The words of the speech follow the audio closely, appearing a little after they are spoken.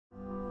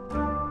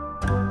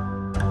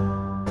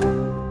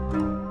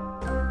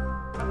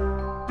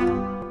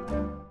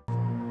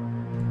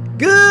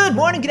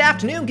morning, good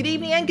afternoon, good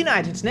evening, and good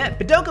night, Internet.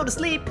 But don't go to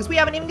sleep, because we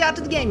haven't even got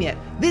to the game yet.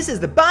 This is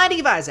The Binding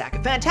of Isaac,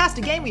 a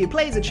fantastic game where you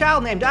play as a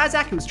child named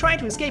Isaac who is trying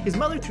to escape his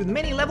mother through the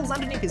many levels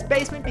underneath his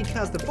basement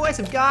because the voice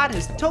of God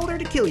has told her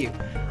to kill you.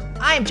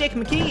 I am Jacob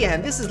MacLeod,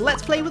 and this is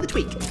Let's Play with a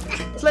Tweak.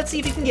 So let's see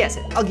if you can guess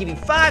it. I'll give you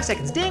 5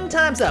 seconds. Ding,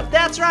 time's up.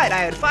 That's right,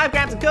 I added 5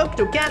 grams of coke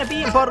to a can of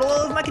beer and bought it all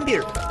over my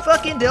computer.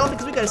 Fucking Dill,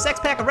 because we got a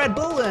 6-pack of Red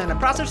Bull and a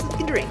processor that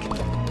can drink.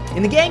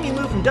 In the game, you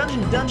move from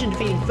dungeon to dungeon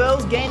defeating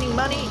foes, gaining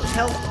money,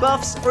 health,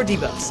 buffs, or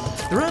debuffs.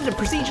 The rooms are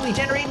procedurally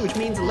generated, which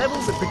means the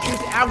levels are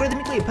produced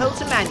algorithmically opposed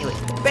to manually.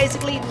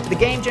 Basically, the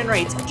game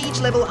generates each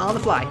level on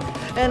the fly.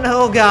 And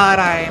oh god,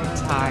 I am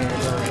tired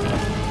already.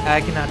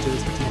 I cannot do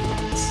this for 10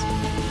 minutes.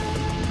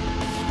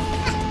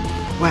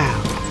 Wow.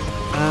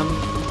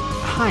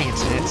 Hi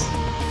Internet.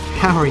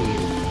 How are you?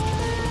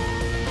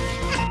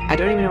 I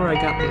don't even know where I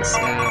got this.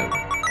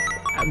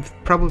 I'm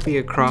probably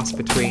a cross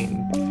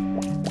between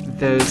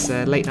those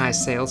late night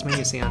salesmen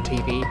you see on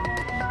TV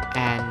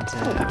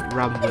and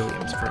Robin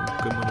Williams from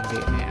Good Morning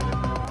Vietnam.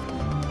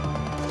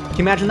 Can you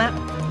imagine that?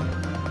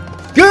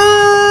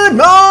 Good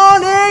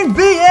morning,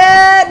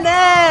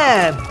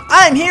 Vietnam!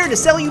 I'm here to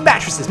sell you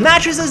mattresses.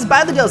 Mattresses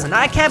by the dozen.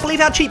 I can't believe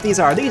how cheap these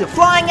are. These are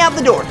flying out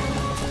the door.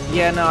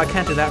 Yeah, no, I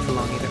can't do that for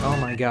long either. Oh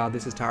my god,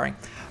 this is tiring.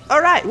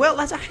 Alright, well,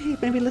 let's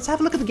have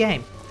a look at the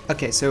game.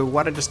 Okay, so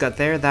what I just got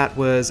there, that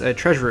was a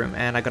treasure room,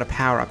 and I got a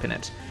power-up in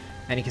it.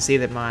 And you can see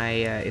that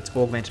it's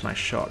augmented my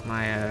shot.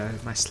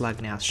 My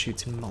slug now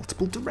shoots in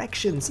multiple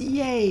directions.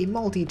 Yay,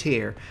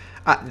 multi-tier.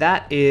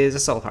 That is a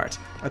soul heart.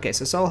 Okay,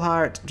 so soul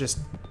heart just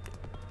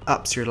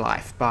ups your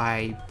life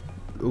by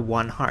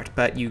 1 heart,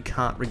 but you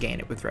can't regain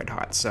it with red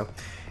hearts. So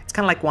it's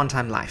kind of like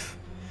one-time life.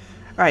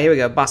 All right, here we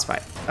go. Boss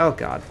fight. Oh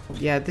god.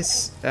 Yeah,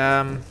 this.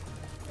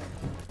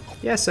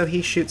 Yeah, so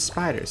he shoots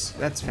spiders.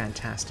 That's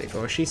fantastic.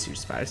 Or she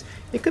shoots spiders.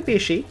 It could be a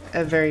she,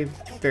 a very,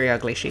 very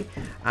ugly she.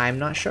 I'm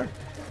not sure.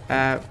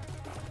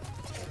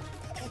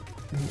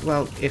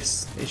 Well, if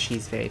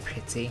she's very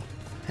pretty.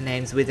 Her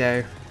name's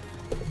Widow.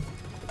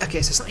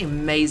 Okay, so something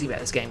amazing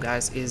about this game,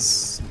 guys,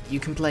 is you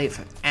can play it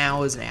for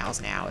hours and hours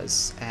and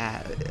hours.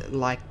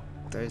 Like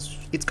those,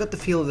 it's got the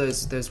feel of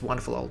those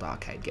wonderful old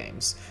arcade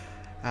games.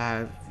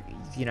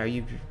 You know,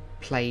 you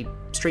play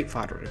Street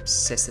Fighter an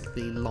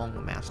obsessively long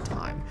amount of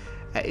time.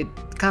 It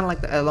kind of like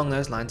along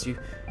those lines. You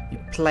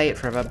play it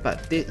forever,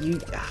 but I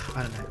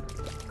don't know.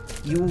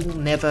 You'll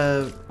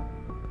never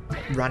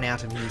run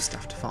out of new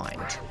stuff to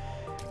find.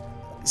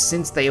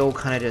 Since they all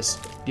kind of just,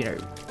 you know,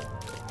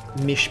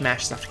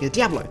 mishmash stuff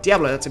together.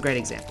 Diablo, that's a great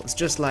example. It's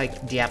just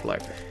like Diablo,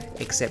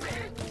 except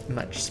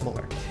much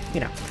smaller. You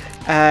know,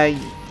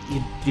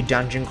 you're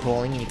dungeon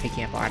crawling and you're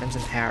picking up items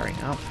and powering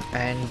up,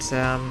 and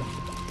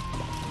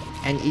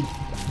you're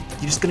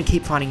just gonna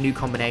keep finding new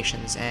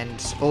combinations.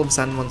 And all of a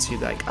sudden, once you're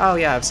like, oh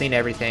yeah, I've seen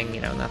everything,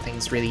 you know,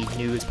 nothing's really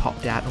new has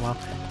popped out in a while.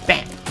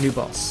 Bam, new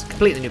boss,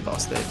 completely new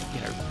boss that, you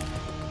know,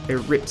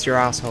 it rips your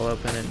asshole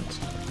open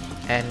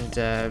and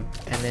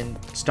then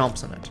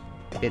stomps on it.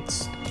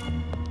 It's,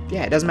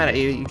 yeah, it doesn't matter.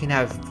 You can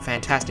have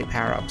fantastic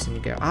power-ups and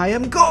you go, I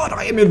am God,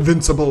 I am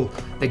invincible,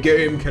 the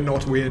game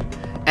cannot win.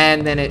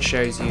 And then it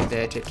shows you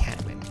that it can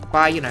win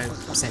by, you know,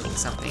 sending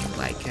something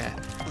like a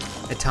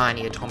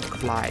tiny atomic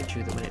fly at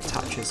you that when it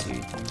touches you,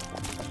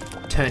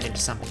 you turn into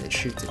something that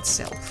shoots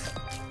itself.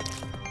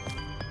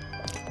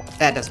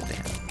 That doesn't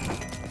happen.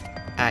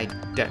 I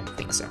don't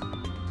think so.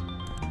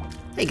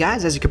 Hey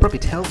guys, as you can probably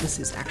tell, this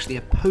is actually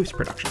a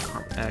post-production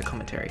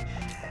commentary.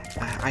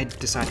 I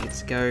decided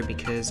to go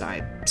because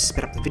I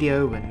sped up the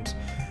video and,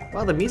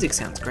 while the music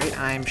sounds great,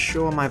 I'm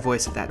sure my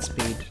voice at that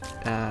speed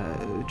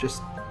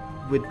just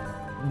would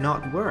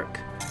not work.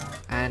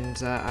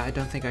 And I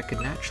don't think I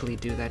could naturally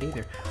do that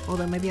either.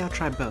 Although maybe I'll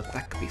try both,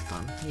 that could be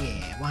fun.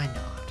 Yeah, why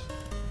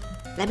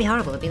not? That'd be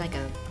horrible, it'd be like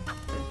a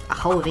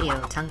whole video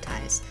of tongue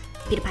ties.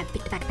 Peter Piper,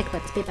 Peter Piper, Peter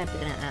Piper, Peter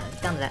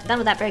Piper, done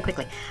with that very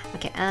quickly.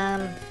 Okay,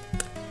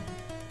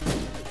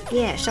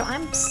 yeah, so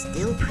I'm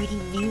still pretty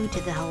new to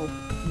the whole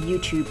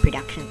YouTube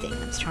production thing.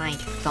 I'm trying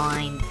to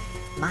find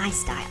my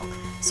style.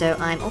 So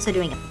I'm also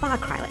doing a Far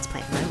Cry Let's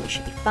Play at the moment, which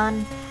should be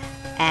fun.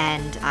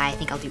 And I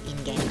think I'll do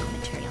in-game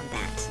commentary on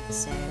that.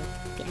 So,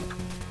 you know,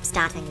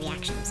 starting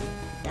reactions and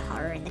the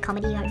horror and the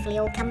comedy hopefully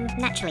all come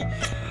naturally.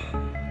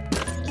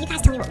 You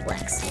guys tell me what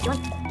works. If you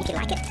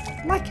like it.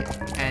 Like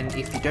it. And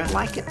if you don't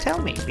like it,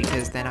 tell me,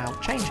 because then I'll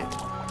change it.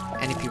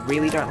 And if you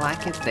really don't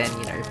like it, then,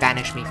 you know,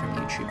 banish me from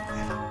YouTube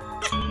forever.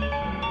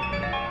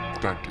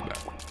 Don't do that.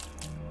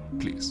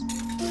 Please.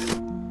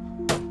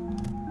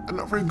 I'm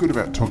not very good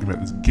about talking about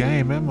this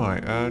game, am I?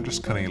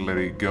 Just kind of let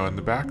it go in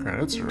the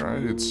background. It's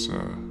alright. It's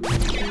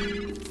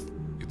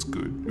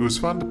good. It was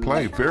fun to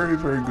play. Very,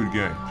 very good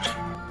game.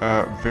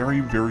 Very,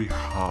 very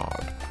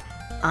hard.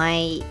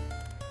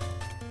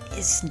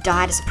 It's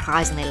died a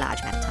surprisingly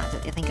large amount of times.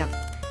 I think I've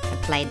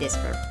played this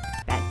for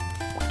about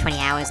 20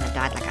 hours and I've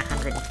died like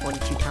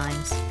 142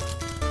 times.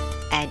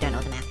 I don't know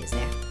what the math is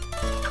there.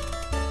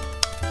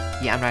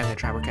 Yeah, I'm not even gonna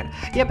try to work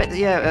out. Yeah, but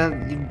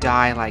yeah, you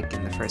die like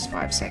in the first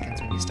 5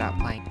 seconds when you start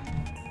playing.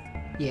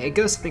 Yeah, it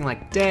goes something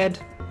like dead,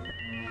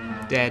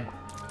 dead,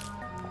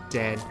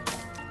 dead,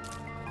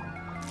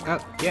 Oh,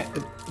 yeah,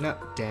 no,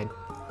 dead.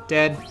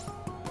 Dead.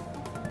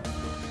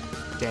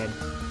 Dead.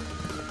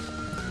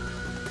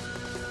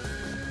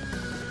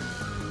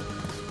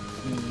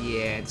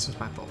 Yeah, this was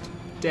my fault.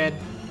 Dead.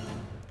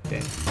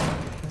 Dead.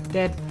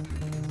 Dead.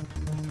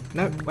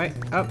 No, wait,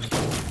 up.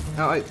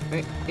 Oh,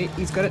 wait, hey,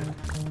 he's got it.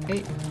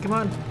 Hey, come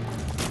on.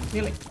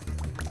 Nearly.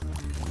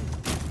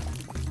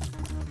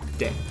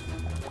 Dead.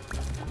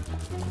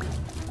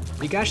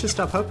 You guys should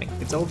stop hoping.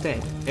 It's all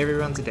dead.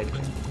 Everyone's a dead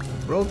crit.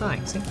 We're all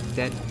dying, see?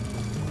 Dead.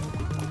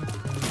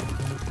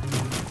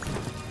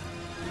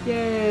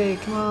 Yay,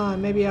 come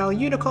on, maybe I'll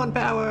unicorn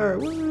power!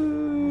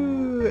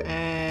 Woo!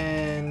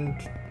 And...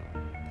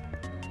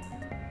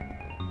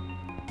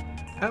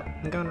 oh,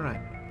 I'm going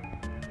right.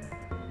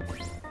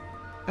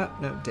 Oh,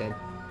 no, dead.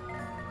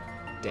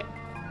 Dead.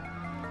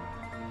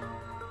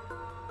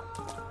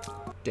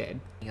 Dead.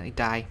 You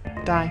die,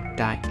 die,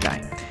 die,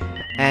 die.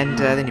 And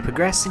then you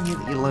progress and you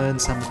learn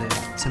some of the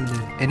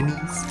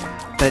enemies,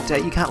 but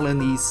you can't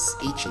learn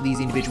each of these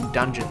individual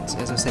dungeons.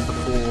 As I said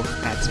before,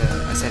 I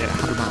said at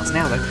 100 miles an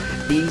hour though,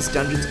 these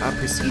dungeons are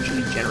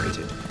procedurally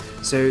generated,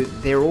 so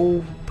they're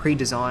all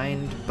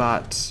pre-designed,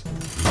 but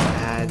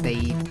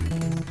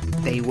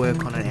they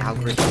work on an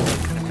algorithm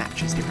that kind of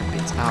matches different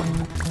bits up,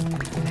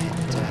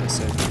 and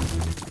so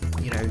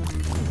you know.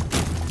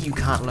 You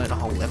can't learn a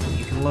whole level.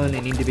 You can learn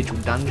an individual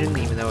dungeon,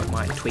 even though it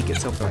might tweak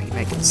itself, like you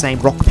make it the same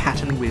rock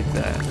pattern with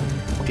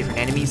different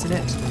enemies in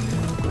it,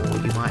 or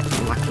you might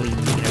luckily,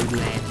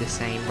 land the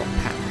same rock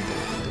pattern with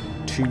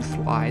the 2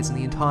 flies in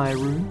the entire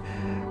room.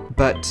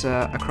 But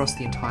across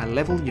the entire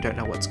level, you don't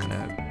know what's going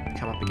to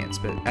come up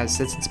against. But as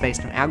since it's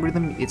based on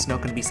algorithm, it's not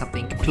going to be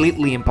something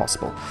completely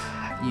impossible.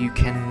 You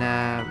can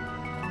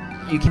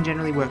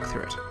generally work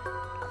through it.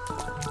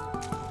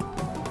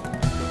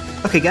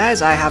 Okay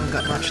guys, I haven't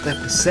got much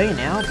left to say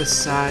now,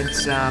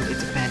 besides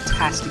it's a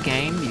fantastic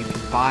game. You can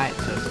buy it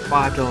for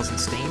 $5 on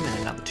Steam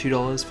and another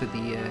 $2 for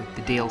the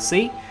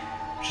DLC,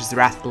 which is the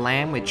Wrath of the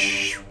Lamb,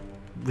 which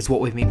was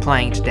what we've been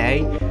playing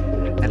today.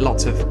 Had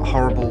lots of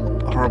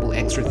horrible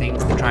extra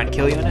things that are trying to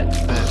kill you in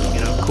it, but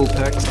cool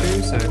perks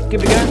too, so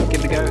give it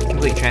a go,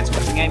 completely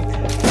transforms the game.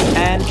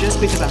 And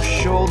just because I'm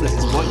sure this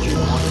is what you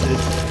wanted,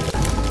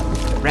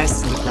 the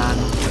rest is done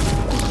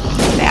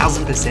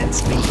 1000%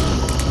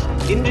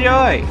 speed.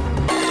 Enjoy!